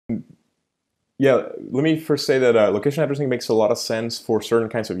Yeah, let me first say that location addressing makes a lot of sense for certain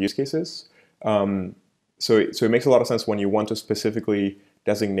kinds of use cases. Um, so it makes a lot of sense when you want to specifically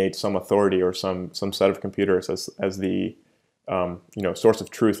designate some authority or some set of computers as the source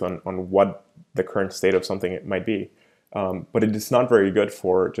of truth on what the current state of something it might be. But it is not very good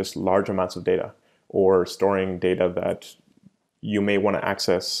for just large amounts of data or storing data that you may want to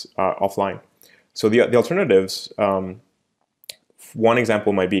access offline. So the alternatives. One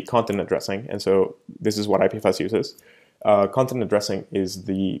example might be content addressing, and so this is what IPFS uses. Content addressing is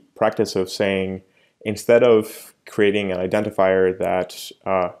the practice of saying, instead of creating an identifier that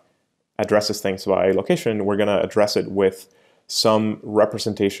addresses things by location, we're going to address it with some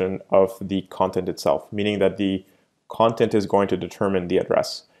representation of the content itself, meaning that the content is going to determine the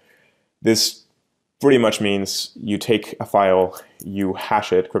address. This pretty much means you take a file, you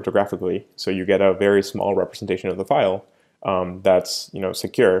hash it cryptographically, so you get a very small representation of the file, that's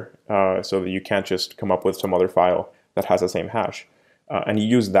secure, so that you can't just come up with some other file that has the same hash, and you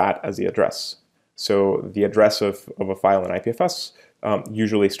use that as the address. So the address of a file in IPFS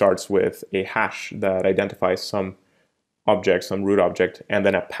usually starts with a hash that identifies some object, some root object, and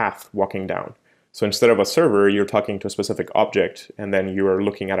then a path walking down. So instead of a server, you're talking to a specific object, and then you are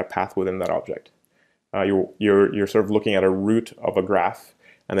looking at a path within that object. You're sort of looking at a root of a graph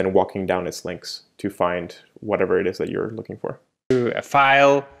and then walking down its links to find whatever it is that you're looking for. A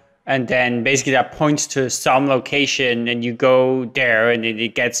file, and then basically that points to some location, and you go there and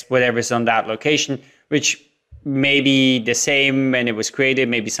it gets whatever's on that location, which may be the same when it was created,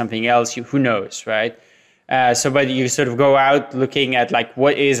 maybe something else, who knows, right? But you sort of go out looking at like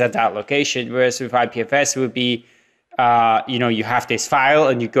what is at that location, whereas with IPFS it would be, you have this file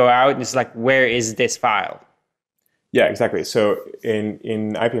and you go out and it's like, where is this file? Yeah, exactly. So in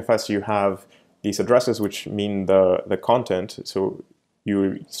IPFS, you have these addresses which mean the content. So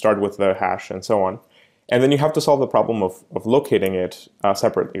you start with the hash and so on. And then you have to solve the problem of locating it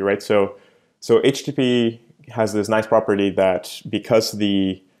separately, right? So HTTP has this nice property that because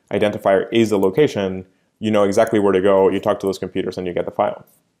the identifier is the location, you know exactly where to go, you talk to those computers, and you get the file.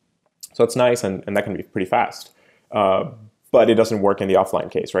 So it's nice, and that can be pretty fast. But it doesn't work in the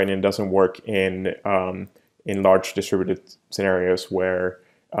offline case, right? And it doesn't work in large distributed scenarios where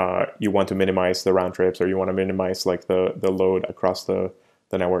you want to minimize the round trips, or you want to minimize like the load across the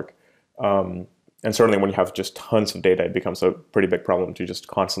network. And certainly when you have just tons of data, it becomes a pretty big problem to just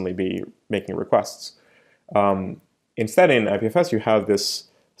constantly be making requests. Instead, in IPFS, you have this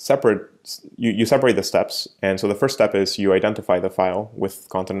separate, you separate the steps. And so the first step is you identify the file with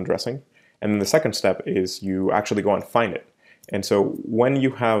content addressing. And then the second step is you actually go and find it. And so when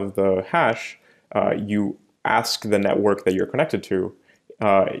you have the hash, you ask the network that you're connected to,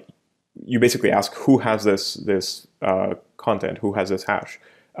 you basically ask who has this content, who has this hash,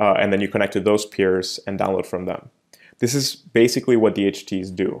 and then you connect to those peers and download from them. This is basically what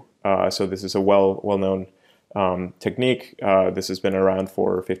DHTs do. So this is a well-known technique. This has been around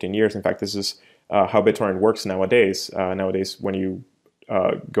for 15 years. In fact, this is how BitTorrent works nowadays. Nowadays, when you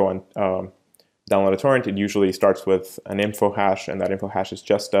go and download a torrent, it usually starts with an info hash, and that info hash is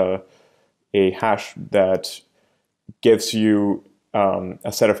just a hash that gives you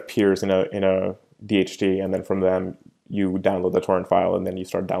a set of peers in a DHT, and then from them you download the torrent file, and then you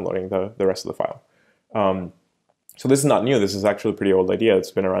start downloading the rest of the file. So this is not new. This is actually a pretty old idea.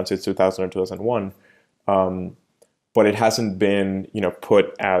 It's been around since 2000 or 2001, but it hasn't been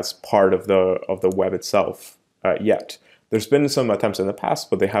put as part of the web itself yet. There's been some attempts in the past,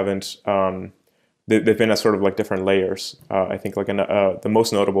 but they haven't. They've been as sort of like different layers. I think like the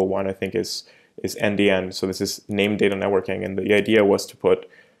most notable one I think is NDN. So this is named data networking, and the idea was to put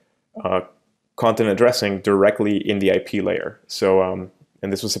content addressing directly in the IP layer. So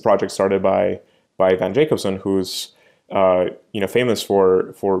and this was a project started by Van Jacobson, who's famous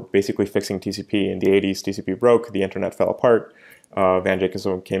for basically fixing TCP. In the 80s, TCP broke, the internet fell apart. Van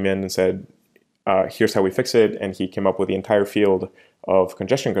Jacobson came in and said, here's how we fix it, and he came up with the entire field of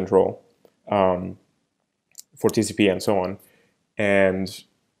congestion control for TCP and so on, and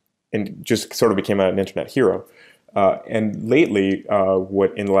just sort of became an internet hero. And lately,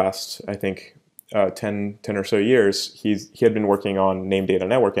 what in the last, I think, 10 or so years, he had been working on named data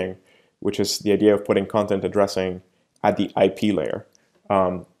networking, which is the idea of putting content addressing at the IP layer.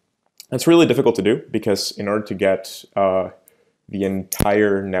 It's really difficult to do because in order to get the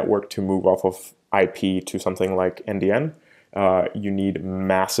entire network to move off of IP to something like NDN, you need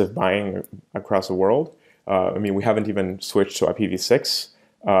massive buying across the world. I mean, we haven't even switched to IPv6.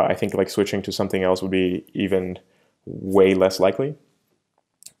 I think like switching to something else would be even way less likely.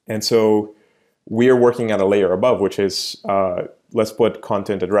 And so we are working at a layer above, which is let's put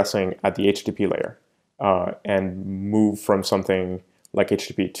content addressing at the HTTP layer and move from something like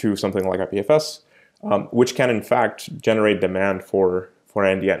HTTP to something like IPFS, which can in fact generate demand for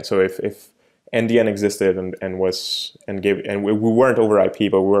NDN. So if NDN existed and we weren't over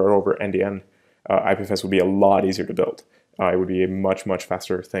IP, but we were over NDN, IPFS would be a lot easier to build. It would be a much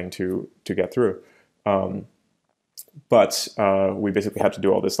faster thing to get through. But we basically had to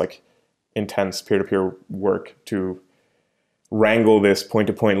do all this like intense peer-to-peer work to wrangle this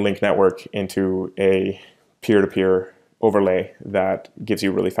point-to-point link network into a peer-to-peer overlay that gives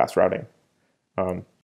you really fast routing.